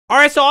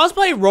Alright, so I was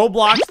playing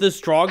Roblox The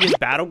Strongest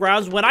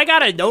Battlegrounds when I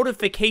got a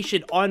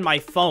notification on my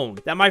phone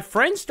that my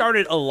friend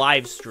started a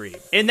live stream.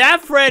 And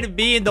that friend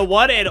being the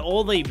one and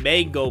only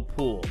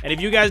Mangopool. And if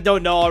you guys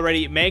don't know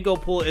already,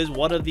 Mangopool is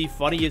one of the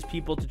funniest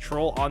people to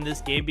troll on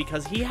this game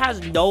because he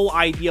has no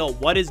idea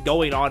what is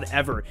going on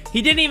ever.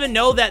 He didn't even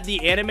know that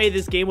the anime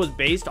this game was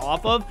based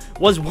off of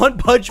was One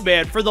Punch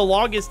Man for the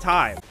longest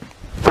time.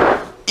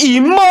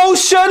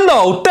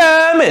 Emotional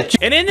damage.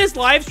 And in this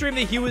live stream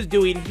that he was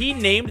doing, he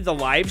named the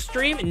live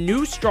stream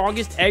New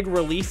Strongest Egg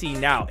Releasing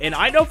Now. And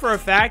I know for a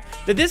fact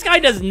that this guy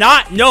does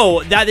not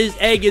know that this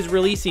egg is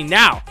releasing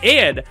now.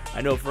 And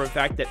I know for a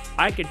fact that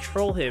I can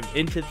troll him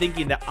into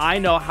thinking that I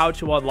know how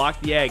to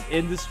unlock the egg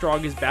in the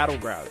strongest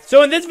battlegrounds.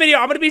 So in this video,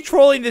 I'm going to be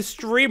trolling this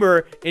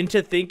streamer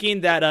into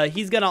thinking that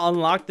he's going to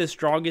unlock the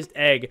strongest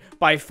egg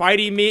by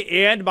fighting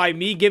me and by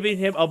me giving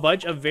him a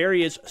bunch of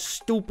various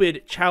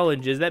stupid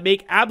challenges that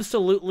make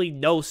absolutely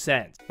no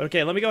sense.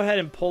 Okay, let me go ahead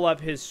and pull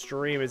up his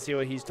stream and see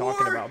what he's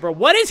talking about. Bro,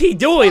 what is he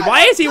doing?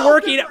 Why is he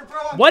working?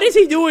 What is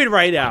he doing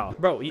right now?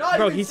 Bro,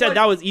 he said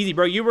that was easy,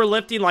 bro. You were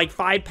lifting like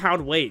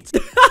 5-pound weights.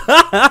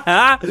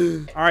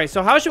 Alright,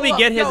 so how should we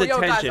get his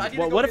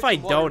attention? What if I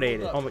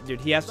donate it? Oh,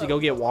 dude, he has to go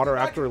get water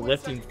after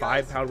lifting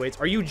 5-pound weights.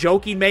 Are you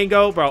joking,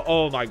 Mango? Bro,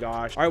 oh my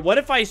gosh. Alright, what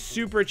if I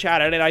super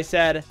chatted and I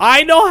said,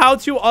 I know how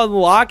to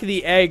unlock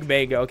the egg,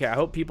 Mango. Okay, I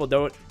hope people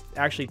don't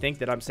actually think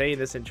that I'm saying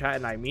this in chat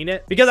and I mean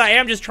it, because I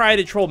am just trying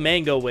to troll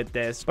Mango with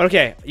this. But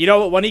okay, you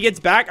know what, when he gets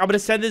back, I'm gonna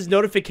send this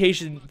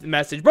notification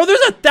message. Bro, there's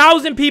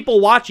 1,000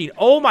 people watching.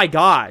 Oh my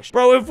gosh,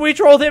 bro, if we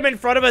trolled him in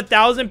front of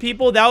 1,000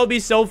 people, that would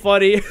be so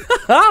funny.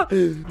 But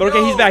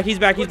okay, he's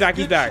back.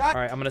 All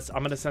right, I'm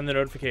gonna send the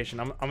notification.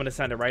 I'm gonna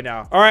send it right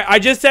now. All right, I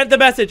just sent the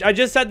message.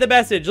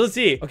 Let's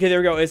see. Okay, there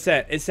we go. It's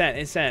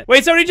sent.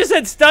 Wait, somebody just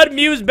said stud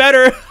muse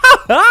better.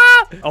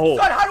 Oh,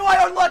 Stud, how do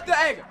I unlock the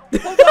egg?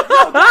 Hold up,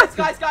 no,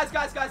 guys.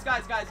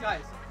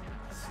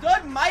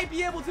 Stud might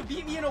be able to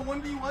beat me in a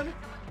 1v1.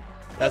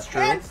 That's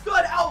true. Can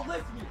Stud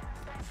outlift me?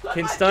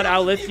 Can Stud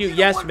outlift you?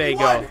 Yes,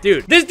 Mango.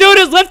 Dude, this dude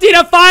is lifting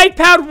a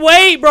 5-pound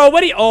weight, bro.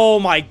 Oh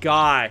my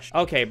gosh.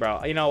 Okay,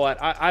 bro. You know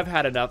what? I've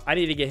had enough. I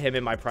need to get him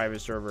in my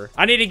private server.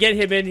 I need to get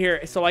him in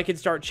here so I can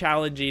start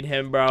challenging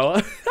him,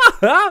 bro.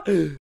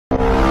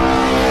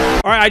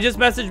 All right, I just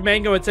messaged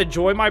Mango and said,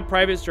 join my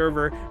private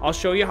server. I'll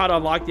show you how to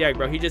unlock the egg,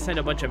 bro. He just sent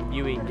a bunch of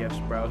mewing gifts,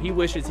 bro. He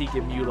wishes he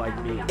could mew like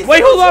me.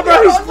 Wait, hold on,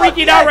 bro. He's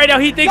freaking out right now.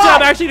 He thinks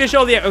I'm actually to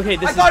show the egg. Okay,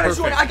 this is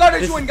perfect. I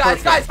gotta join,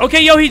 guys.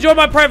 Okay, yo, he joined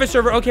my private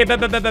server. Okay, bet.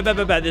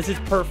 This is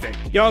perfect.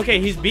 Yo,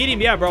 okay, he's beating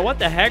me up, bro. What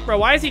the heck, bro?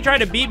 Why is he trying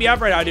to beat me up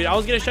right now, dude? I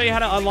was gonna show you how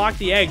to unlock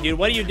the egg, dude.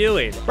 What are you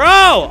doing?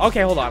 Bro!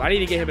 Okay, hold on. I need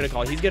to get him in a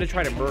call. He's gonna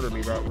try to murder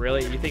me, bro.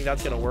 Really? You think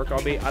that's gonna work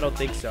on me? I don't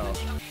think so.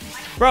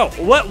 Bro,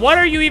 what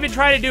are you even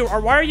trying to do? Or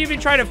why are you even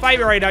trying to fight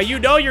me right now? You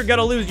know you're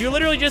gonna lose. You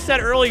literally just said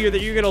earlier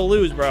that you're gonna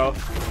lose, bro.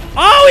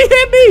 Oh,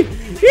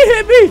 he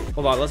hit me!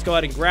 Hold on, let's go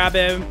ahead and grab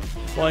him.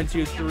 1,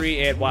 2,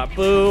 3, and what?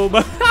 Boom.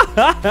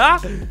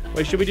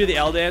 Wait, should we do the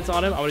L dance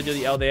on him? I want to do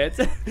the L dance.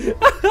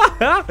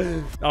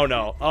 Oh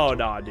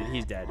no, dude,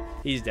 he's dead.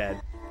 He's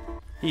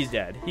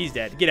dead.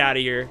 Get out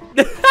of here.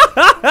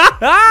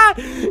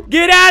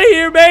 Get out of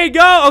here,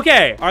 Mango.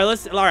 Okay. All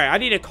right, I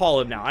need to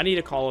call him now. I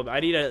need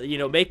to, you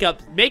know, make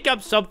up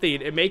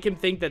something and make him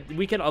think that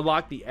we can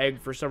unlock the egg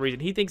for some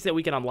reason. He thinks that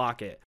we can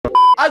unlock it.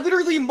 I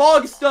literally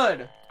mog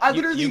Stud. I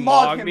literally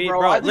mog him,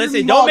 bro.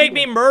 Listen, don't make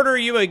me murder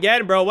you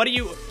again, bro. What are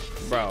you...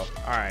 Bro, all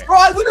right. Bro,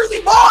 I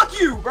literally mog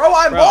you, bro.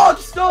 I mog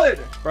Stud.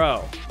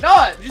 Bro.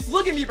 Nah, just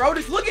look at me, bro.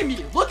 Just look at me.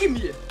 Bro. Look at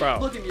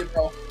me,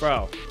 bro.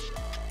 Bro.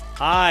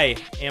 I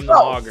am the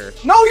mogger.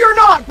 No, you're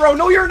not, bro.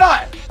 No, you're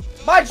not.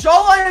 My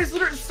jawline is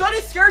literally... Stud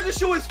is scared to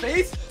show his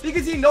face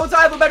because he knows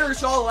I have a better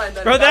jawline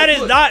than bro, that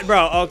is not...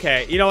 Bro,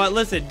 okay. You know what?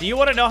 Listen, do you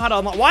want to know how to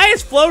unlock... Why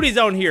is Floaty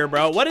Zone here,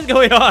 bro? What is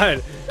going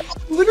on?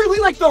 Literally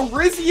like the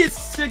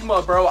rizziest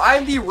Sigma, bro.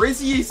 I'm the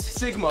rizziest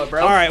Sigma,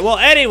 bro. All right. Well,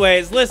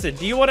 anyways, listen.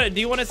 Do you want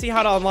to see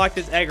how to unlock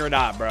this egg or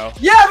not, bro?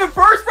 Yeah, but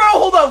first, bro,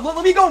 hold on.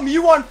 Let me go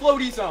mew on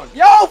Floaty Zone.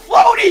 Yo,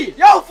 Floaty!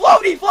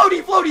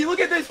 Floaty!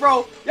 Look at this,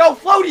 bro. Yo,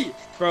 Floaty!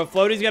 Bro,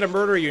 Floaty's gonna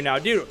murder you now,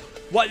 dude.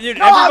 What, dude?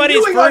 No,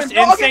 everybody's first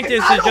instinct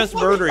is to just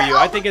murder you.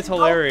 I think it's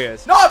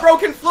hilarious. No, bro,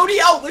 can Floaty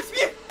outlift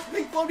me? You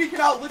think Floaty can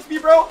outlift me,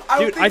 bro?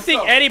 I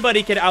think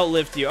anybody can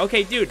outlift you.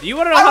 Okay, dude, do you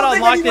want to know how to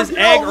unlock this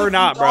egg or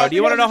not, bro? Do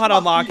you want to know how to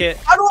unlock it?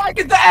 How do I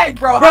get the egg,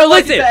 bro? Bro,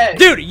 listen,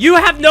 dude, you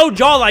have no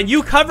jawline.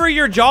 You cover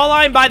your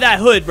jawline by that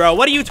hood, bro.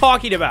 What are you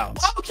talking about?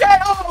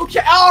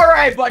 Okay, all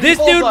right, buddy. This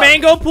dude,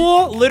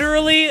 Mangopool,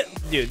 literally...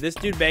 Dude, this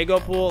dude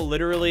Mangopool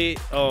literally,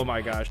 oh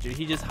my gosh, dude,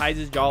 he just hides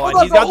his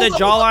jawline. He's got the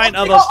jawline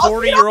of a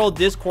 40-year-old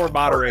Discord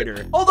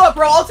moderator. Hold up,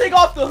 bro, I'll take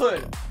off the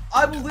hood.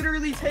 I will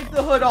literally take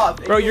the hood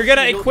off. Bro, you're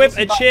gonna equip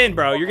a chin,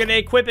 bro. You're gonna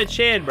equip a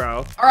chin,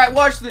 bro. All right,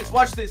 watch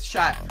this,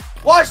 chat.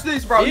 Watch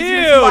this, bro.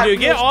 Ew, dude,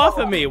 get off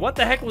of me. What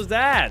the heck was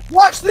that?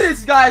 Watch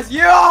this, guys.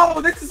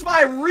 Yo, this is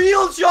my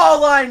real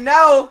jawline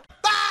now.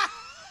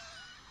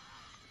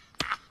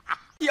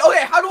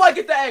 Okay, how do I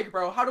get the egg,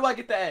 bro? How do I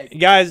get the egg?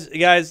 Guys,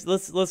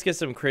 let's get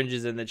some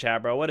cringes in the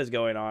chat, bro. What is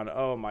going on?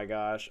 Oh my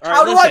gosh. All right,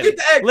 how do I get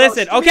the egg, bro?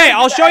 Listen, okay,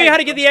 I'll show you how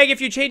to get the egg if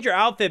you change your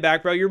outfit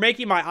back, bro. You're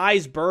making my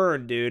eyes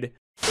burn, dude.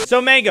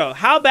 So, Mango,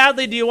 how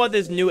badly do you want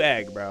this new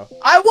egg, bro?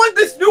 I want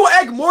this new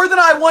egg more than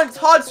I want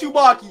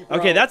Tatsumaki, bro.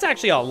 Okay, that's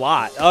actually a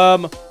lot.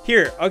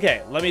 Here,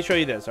 okay, let me show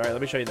you this. All right,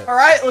 let me show you this. All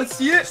right, let's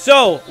see it.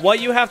 So, what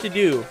you have to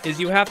do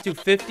is you have to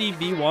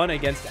 50v1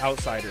 against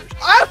outsiders.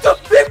 I have to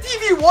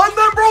 50v1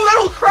 them, bro?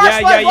 That'll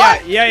crash my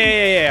life.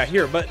 Yeah.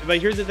 Here, but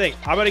here's the thing.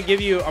 I'm gonna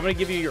give you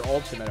your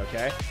ultimate,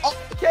 okay? Oh,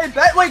 okay,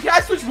 bet. Wait, can I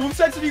switch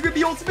movesets if you give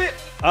the ultimate?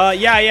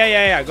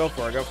 Yeah. Go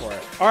for it.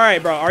 All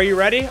right, bro. Are you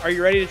ready? Are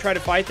you ready to try to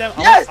fight them?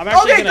 Yes.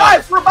 Okay,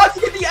 guys, we're about to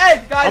get the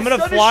egg, guys. I'm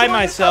gonna fly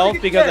myself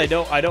because I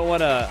don't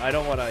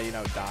wanna, you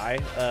know, die.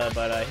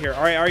 But here.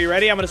 All right, are you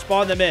ready? I'm gonna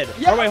spawn them in.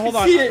 Yeah, oh wait, hold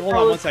on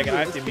 1 second. I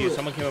have to mute.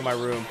 Someone came in my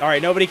room. All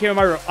right, nobody came in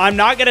my room. I'm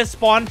not gonna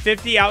spawn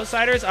 50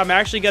 outsiders. I'm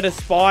actually gonna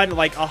spawn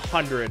like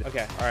 100.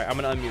 Okay. All right, I'm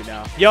gonna unmute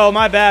now. Yo,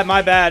 my bad.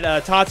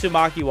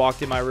 Tatsumaki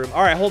walked in my room.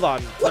 All right, hold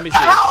on. Let me see.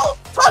 How?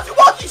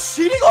 Tatsumaki's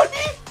cheating on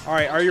me? All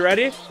right, are you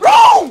ready?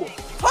 Bro!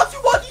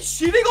 Tatsumaki's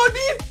cheating on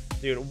me?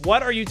 Dude,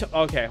 what are you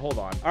okay, hold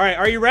on. All right,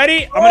 are you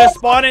ready? I'm gonna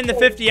spawn in the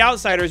 50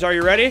 outsiders. Are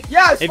you ready?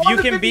 Yeah, if you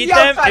can beat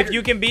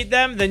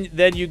them,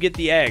 then you get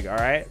the egg, all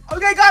right?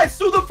 Okay, guys,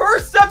 so the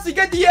first step to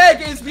get the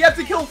egg is we have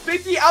to kill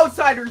 50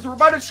 outsiders. We're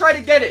about to try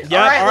to get it.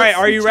 Yeah, all right.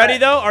 Are you ready,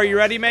 though? Are you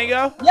ready,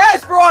 Mango?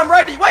 Yes, bro, I'm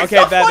ready. Wait, okay,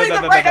 stop spawning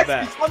them right next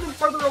to me. Spawn them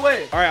further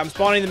away. All right, I'm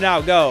spawning them now.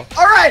 Go.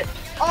 All right.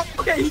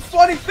 Okay, he's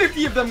spawning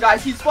 50 of them,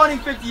 guys. He's spawning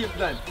 50 of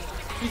them.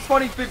 He's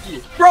spawning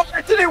 50. Bro,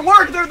 that didn't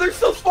work. They're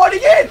still spawning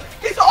in.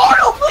 He's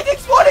auto-flicking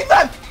spawning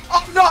them.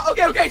 Oh, no.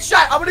 Okay,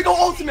 chat. I'm going to go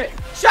ultimate.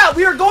 Chat,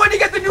 we are going to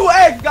get the new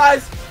egg,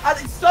 guys.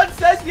 Sun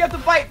says we have to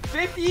fight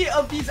 50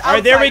 of these outsiders. All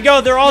right, there we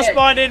go. They're all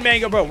spawned in,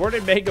 Mango. Bro, where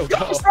did Mango go?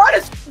 Yo,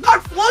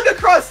 got flung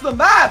across the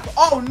map.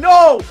 Oh,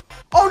 no.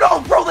 Oh,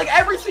 no, bro. Like,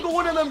 every single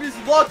one of them just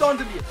locked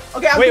onto me.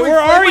 Okay, wait, where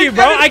are you,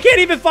 bro? I can't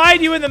even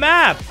find you in the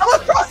map.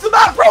 I'm across the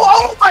map, bro.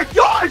 Oh, my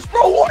gosh,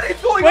 bro. What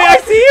is going on? Wait, I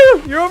see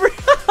you. You're over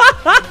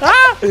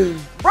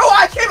Bro,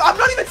 I'm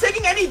not even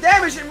taking any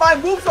damage and my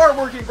moves aren't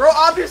working, bro.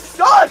 I'm just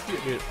stuck.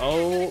 Dude,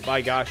 oh my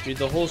gosh, dude,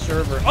 the whole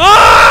server.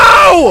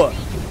 Oh!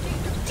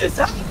 What just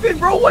happened,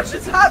 bro? What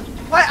just happened?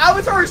 My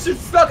avatar is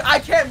just stuck. I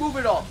can't move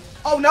at all.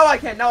 Oh, now I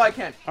can. All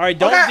right,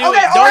 don't do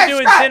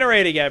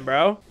incinerate again,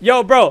 bro.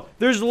 Yo, bro,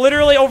 there's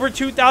literally over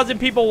 2,000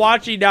 people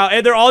watching now,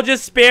 and they're all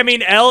just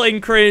spamming L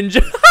and cringe.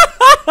 Dude,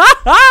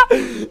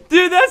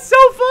 that's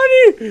so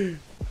funny.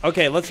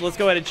 Okay, let's go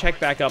ahead and check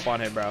back up on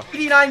him, bro.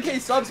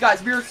 89K subs,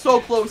 guys. We are so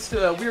close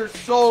to. We are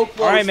so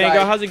close. All right,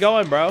 Mango, how's it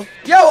going, bro?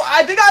 Yo,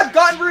 I think I've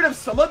gotten rid of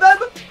some of them,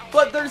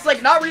 but there's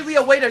like not really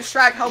a way to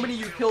track how many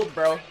you killed,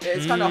 bro.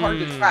 It's kind of hard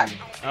to track.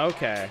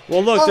 Okay.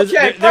 Well, look,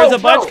 there's a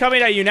bunch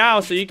coming at you now,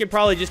 so you could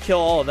probably just kill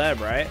all of them,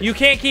 right? You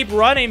can't keep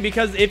running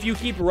because if you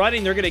keep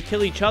running, they're gonna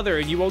kill each other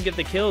and you won't get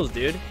the kills,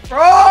 dude.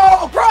 Bro,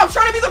 I'm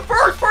trying to be the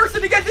first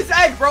person to get this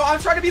egg, bro. I'm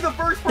trying to be the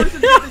first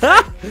person to get this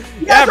egg.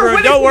 Yeah, bro,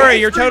 don't worry.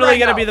 You're totally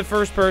gonna be the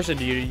first person,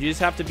 dude. You just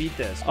have to beat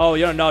this. Oh,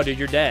 no, dude,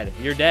 you're dead.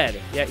 You're dead.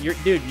 Yeah,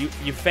 dude,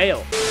 you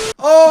fail.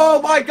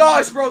 Oh my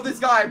gosh, bro, this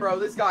guy, bro.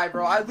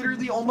 I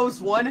literally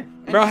almost won.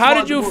 Bro, how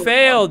did you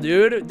fail,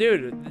 dude?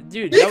 Dude,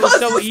 that was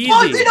so easy.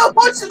 That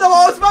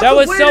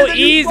was so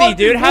easy,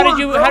 dude. How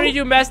did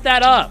you mess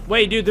that up?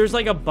 Wait, dude, there's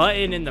like a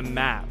button in the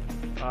map.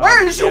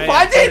 Where did you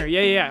find it?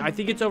 Yeah. I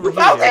think it's over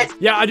here. Found it?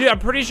 Yeah, dude, I'm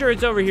pretty sure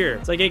it's over here.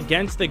 It's like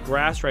against the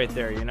grass right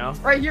there, you know?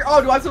 Right here.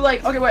 Oh, do I have to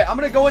like? Okay, wait. I'm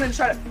gonna go in and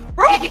try to.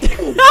 Bro, go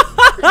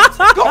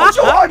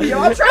join me.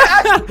 I'm trying to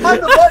actually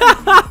find the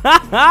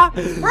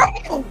button.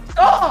 Bro,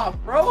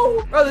 stop,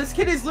 bro. Bro, this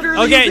kid is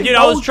literally. Okay, dude,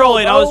 I was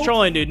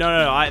trolling, dude.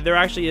 No. There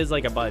actually is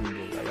like a button,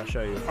 dude. Like, I'll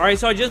show you. All right,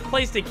 so I just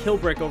placed a kill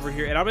brick over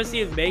here, and I'm gonna see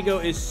if Mango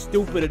is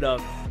stupid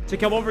enough to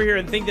come over here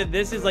and think that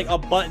this is like a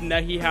button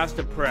that he has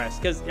to press.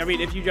 Because, I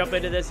mean, if you jump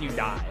into this, you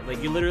die.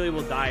 Like, you literally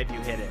will die if you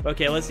hit it.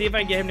 Okay, let's see if I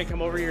can get him to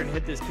come over here and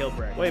hit this kill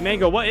brick. Wait,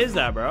 Mango, what is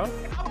that, bro?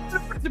 I'm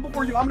gonna press it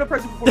before you.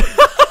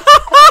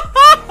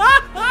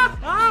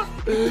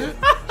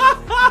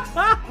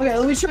 Okay,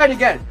 let me try it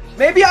again.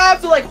 Maybe I have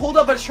to, like, hold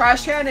up a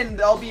trash can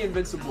and I'll be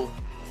invincible.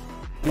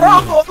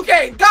 Bro,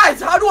 okay, guys,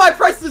 how do I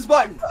press this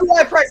button? How do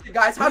I press it,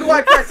 guys? How do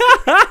I press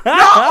it?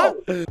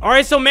 No! All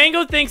right, so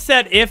Mango thinks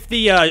that if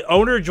the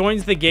owner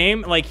joins the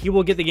game, like, he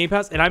will get the game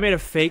pass, and I made a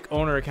fake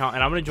owner account,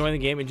 and I'm gonna join the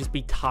game and just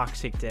be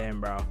toxic to him,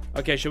 bro.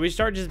 Okay, should we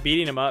start just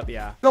beating him up?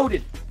 Yeah.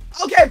 Goated.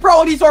 Okay,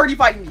 bro, he's already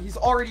fighting me. Bro. He's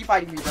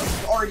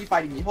already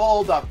fighting me.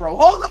 Hold up, bro.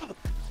 Hold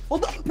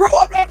up, bro.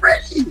 I'm not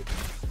ready.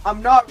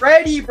 I'm not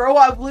ready, bro.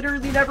 I've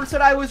literally never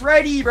said I was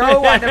ready,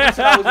 bro. I never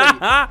said I was ready.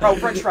 Bro,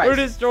 french fries.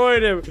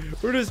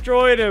 We're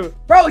destroying him.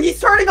 Bro, he's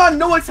turning on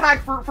no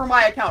attack for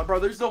my account, bro.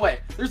 There's no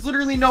way. There's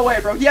literally no way,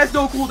 bro. He has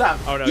no cooldown.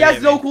 Oh, no, he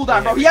has no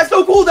cooldown, bro. He has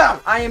no cooldown.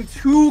 I am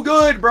too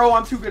good, bro.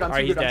 I'm too good.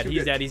 He's dead.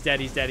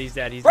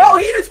 Bro,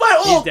 he just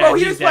went ult, bro.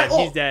 He just went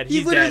ult. He's dead.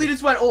 He literally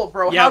just went ult,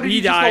 bro. Yeah, he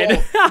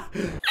died.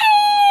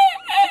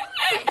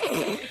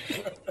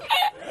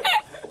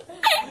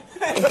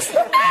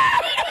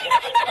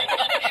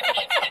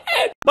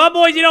 But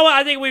boys, you know what?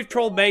 I think we've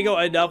trolled Mango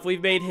enough.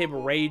 We've made him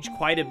rage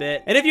quite a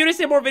bit. And if you want to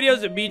see more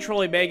videos of me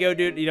trolling Mango,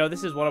 dude, you know,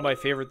 this is one of my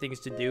favorite things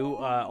to do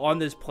on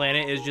this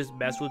planet is just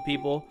mess with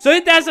people. So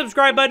hit that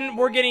subscribe button.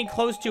 We're getting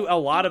close to a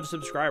lot of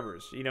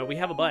subscribers. You know, we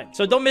have a bunch.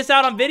 So don't miss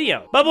out on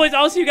video. But boys,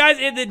 I'll see you guys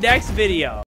in the next video.